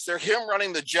highlights. They're him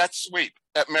running the jet sweep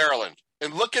at Maryland.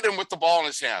 And look at him with the ball in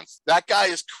his hands. That guy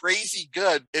is crazy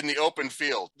good in the open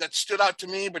field. That stood out to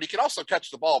me, but he can also catch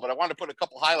the ball. But I wanted to put a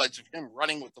couple highlights of him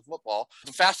running with the football.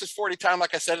 The fastest 40 time,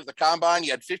 like I said, at the combine.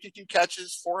 He had 52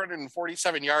 catches,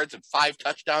 447 yards, and 5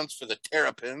 touchdowns for the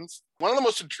Terrapins. One of the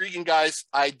most intriguing guys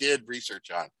I did research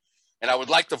on. And I would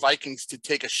like the Vikings to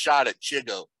take a shot at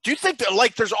Chigo. Do you think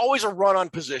that, there's always a run on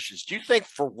positions? Do you think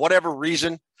for whatever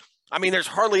reason, there's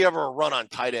hardly ever a run on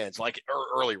tight ends,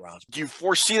 early rounds. Do you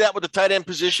foresee that with the tight end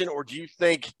position, or do you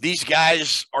think these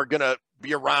guys are going to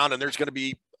be around and there's going to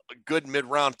be a good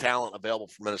mid-round talent available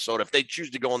for Minnesota if they choose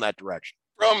to go in that direction?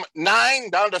 From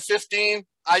 9 down to 15,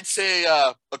 I'd say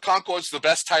Okonkwo is the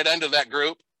best tight end of that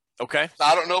group. Okay. So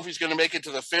I don't know if he's going to make it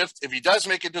to the 5th. If he does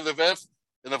make it to the 5th,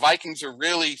 then the Vikings are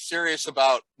really serious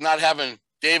about not having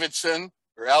Davidson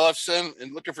or Ellefson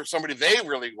and looking for somebody they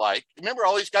really like. Remember,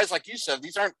 all these guys, like you said,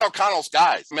 these aren't O'Connell's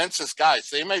guys, Mensa's guys.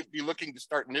 They might be looking to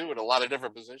start new at a lot of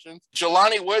different positions.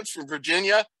 Jelani Woods from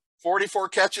Virginia, 44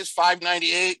 catches,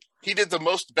 598. He did the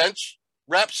most bench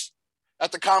reps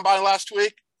at the combine last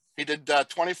week. He did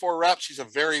 24 reps. He's a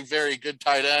very, very good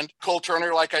tight end. Cole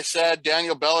Turner, like I said,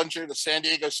 Daniel Bellinger, the San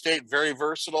Diego State, very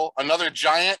versatile. Another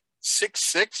giant,